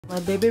My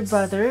baby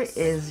brother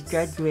is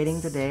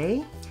graduating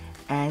today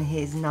and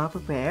he's now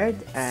prepared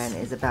and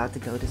is about to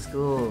go to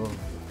school.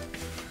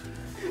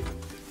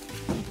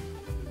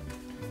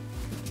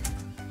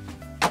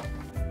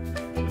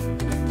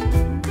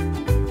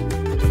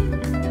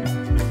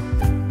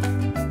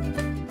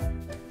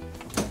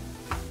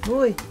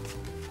 Uy!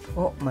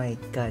 Oh my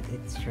god,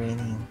 it's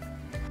raining.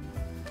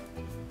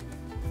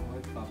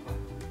 Papa.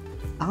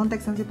 Akong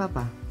textan si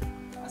Papa.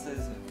 Asa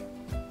siya?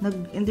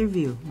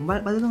 Nag-interview.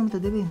 Balo lang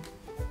ito, diba?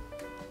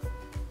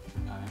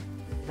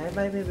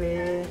 Bye-bye,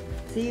 baby.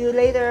 See you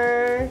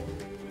later.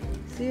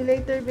 See you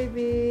later,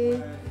 baby.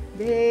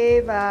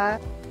 Beba.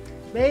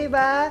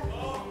 Beba.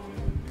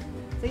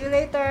 See you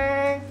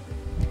later.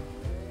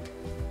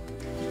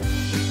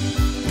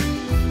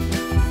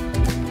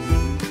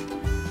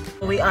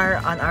 We are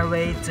on our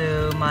way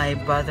to my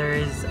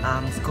brother's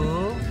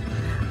school.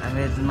 I'm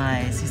with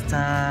my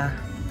sister,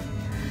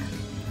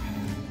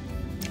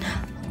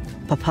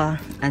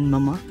 Papa, and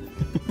Mama.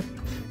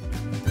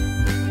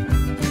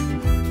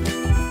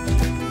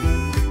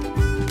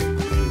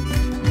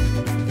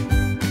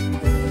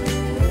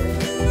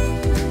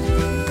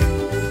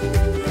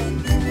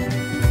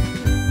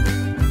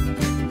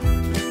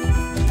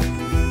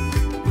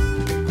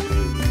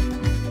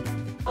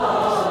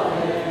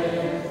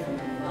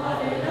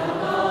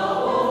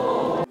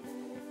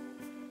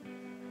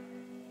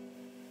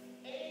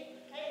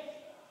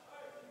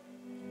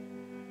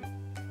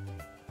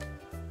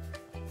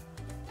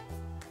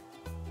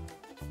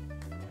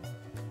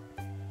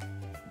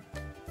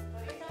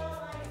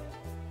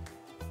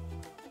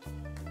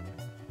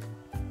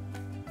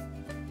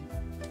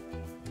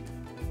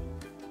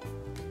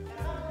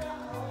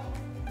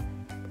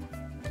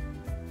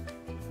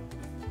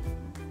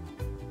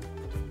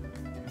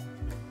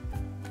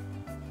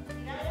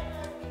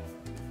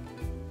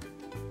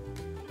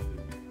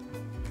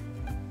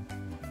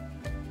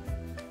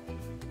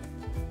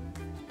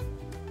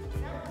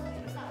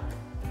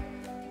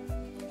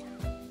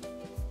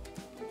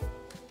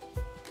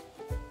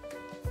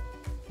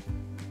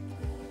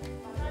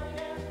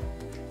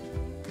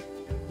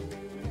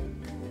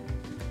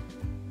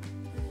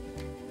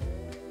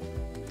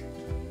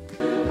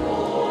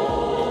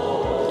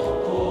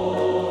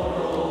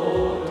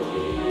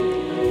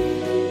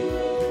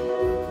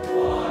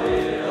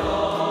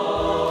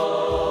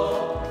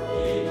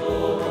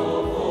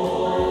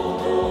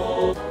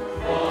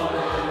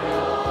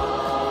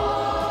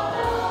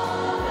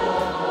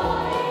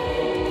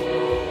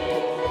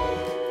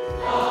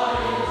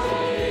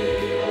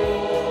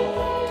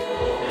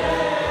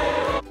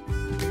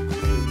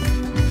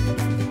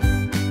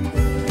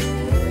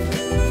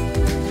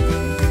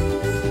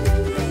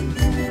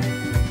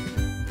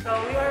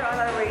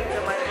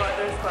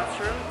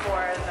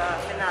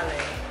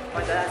 For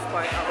the last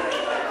part of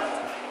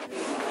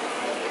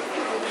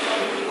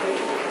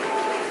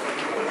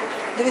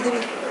the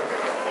event.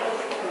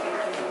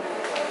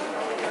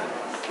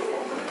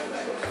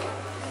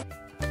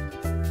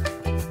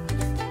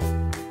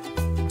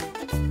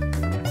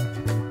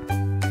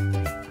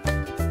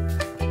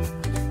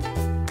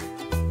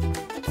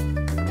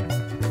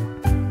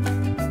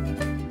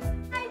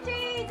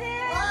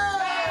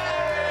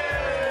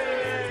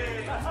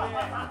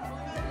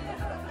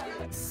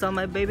 So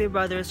my baby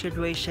brother's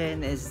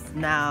graduation is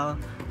now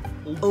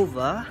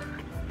over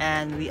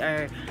and we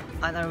are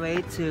on our way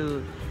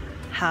to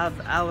have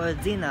our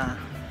dinner,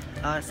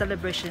 our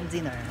celebration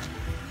dinner.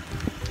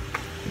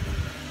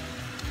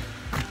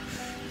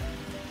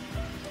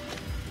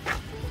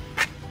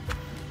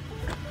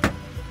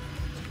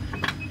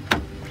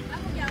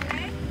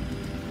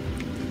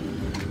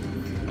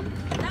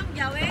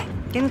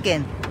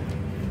 Kin.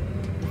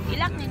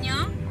 Ilak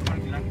ninyo?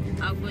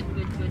 Oh, good.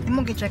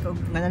 Imong gi-check og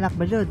nananak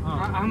ba jud?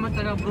 Ahmad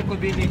talaga bro ko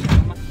bili.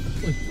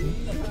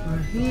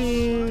 We're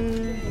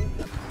here.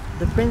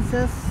 The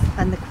princess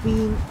and the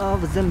queen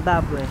of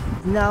Zimbabwe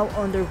now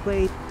on their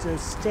way to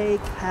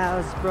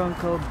Steakhouse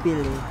Bronco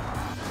Billy.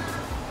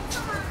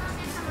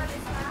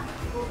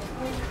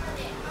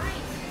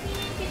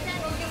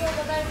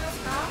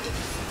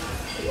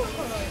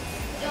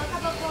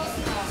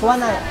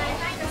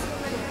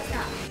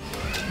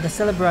 The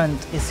celebrant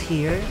is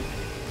here.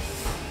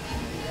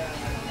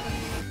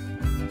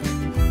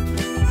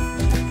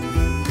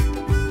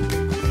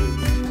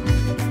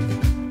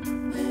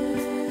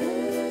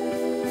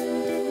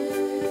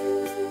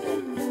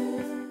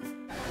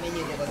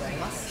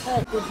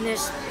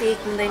 Goodness, steak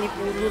na ni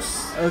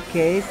pulos.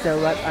 Okay, so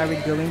what are we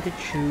going to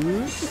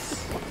choose?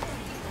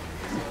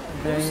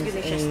 There's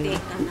a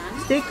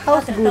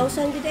steakhouse good.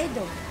 1,000 today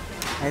though.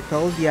 I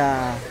told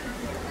ya.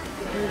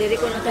 Diri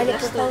ko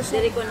nakagasto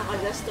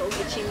og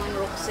ichimang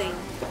rokseng.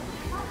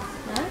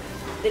 Ha?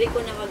 Diri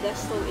ko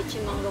nakagasto og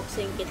ichimang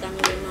rokseng kitang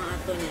lima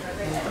ato niya.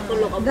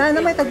 Tulo ka. Dahil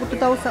na may tag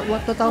 2,000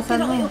 mo.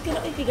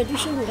 Okay,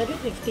 graduation mo,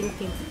 graduation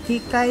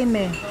Hikay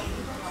me.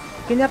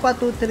 Kinya pa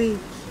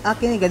 2-3.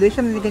 Kini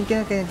graduation mo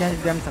kina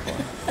 100 grams ako.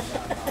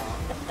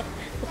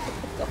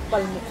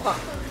 Kapal mukha.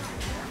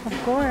 Of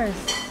course.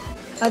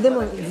 あ、で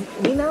も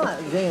みんなは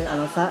全員サ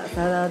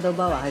ラダ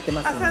バーは入って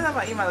ますあ、ね。サラダ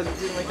バー今の注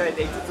文いただい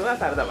て5つは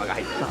サラダバーが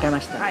入ってます。わかり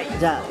ました。はい。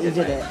じゃあ以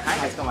上で。はい、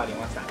かしこまり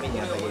ました。メ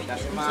ニューお下げいた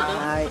します。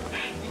はい。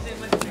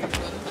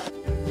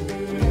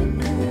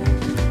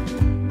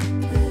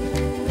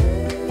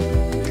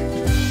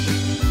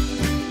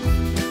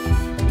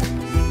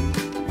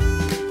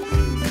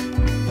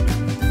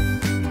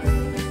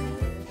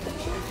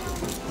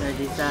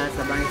Bisa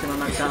sabang sama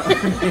makan.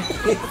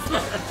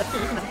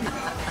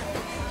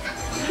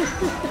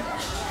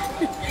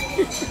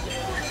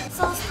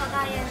 ソースと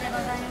岩塩でご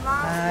ざい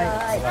ます。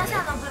はい。すみませ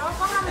ん、ブロッ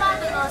コハンバ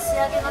ーグの仕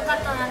上げのカ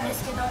ットなんで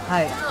すけど、は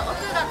いちょっと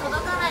奥が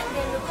届かないん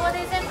で、向こう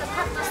で全部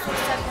カットして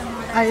きちゃっても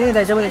はい、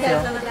大丈夫ですよ。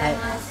ありがとうございは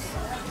ます。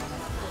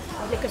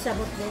失礼し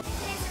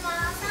ま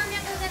す。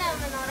300g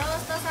のロー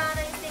ストサー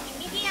ロインステーキ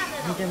ミディアム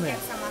のお客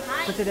様、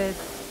はい。こちらで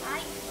す。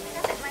はい、すみ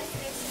ません、前失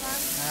礼しま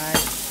す。は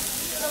い。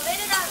ウェ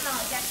ルダンの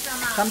お客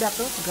様。300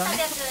グラム。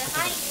300、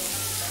はい。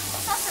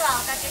ソースは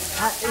おかけし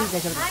ました。あ、いい、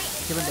大丈夫です。はい。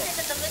自分で。ち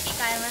ょっと向き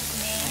変えます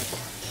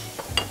ね。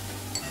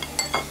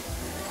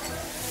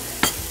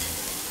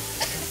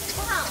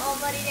ご飯大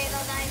盛りでご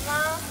ざい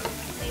ます。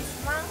失礼し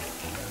ます。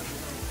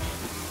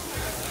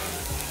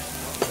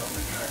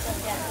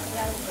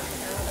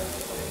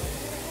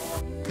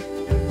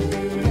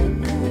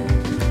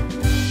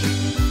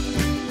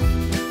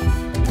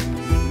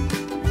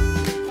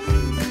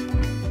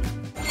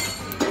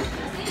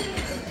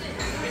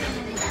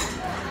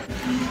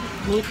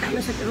Ngita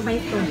na sa trabay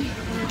ito.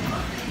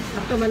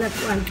 Ato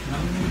managpuan.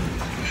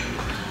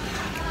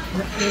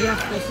 Relax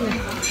na siya.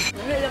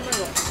 Ano laman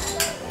mo?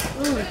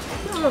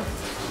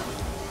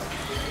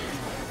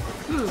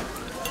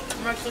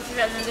 Mark ko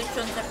sila ng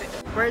lechon sa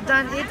We're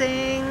done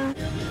eating.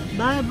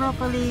 Bye,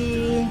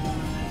 broccoli.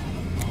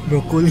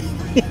 Broccoli.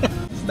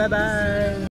 Bye bye.